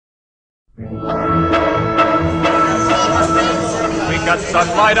We got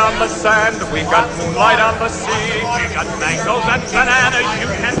sunlight on the sand, we got moonlight on the sea, we got mangoes and bananas you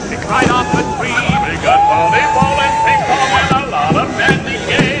can pick right off the tree. We got volleyball and ping pong and a lot of fancy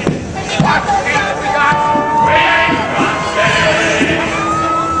games. What games we got? We ain't gonna say.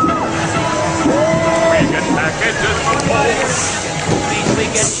 We get packages from home. We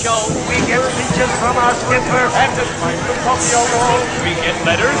get shows. We get speeches from our skipper and the fight from Tokyo Roll. We get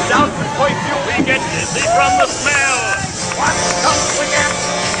letters down from Point View. We get dizzy from the smell. What else we get?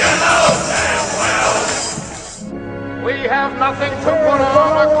 You know damn well. We have nothing to put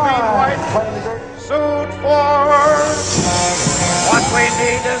on a clean white suit for. What we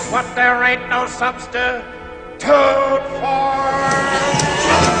need is what there ain't no substitute for.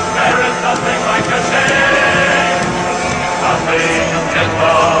 There is nothing like a day. Nothing in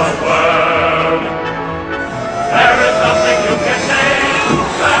the world. There is nothing you can name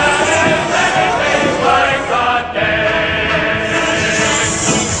that is anything like a day.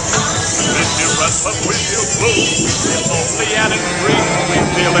 With your rest up, with your blue, we feel lonely and extreme. We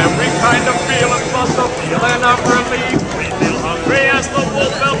feel every kind of feeling plus a feeling of relief. We feel hungry as the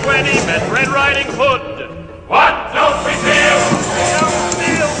wolf felt when he met Red Riding Hood. What don't we feel? We don't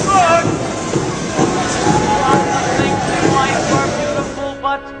feel good.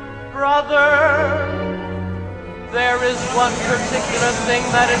 But, brother, there is one particular thing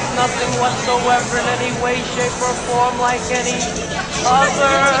that is nothing whatsoever in any way, shape, or form like any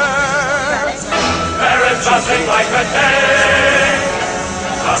other. There is nothing like a day,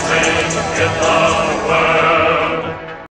 nothing in the world.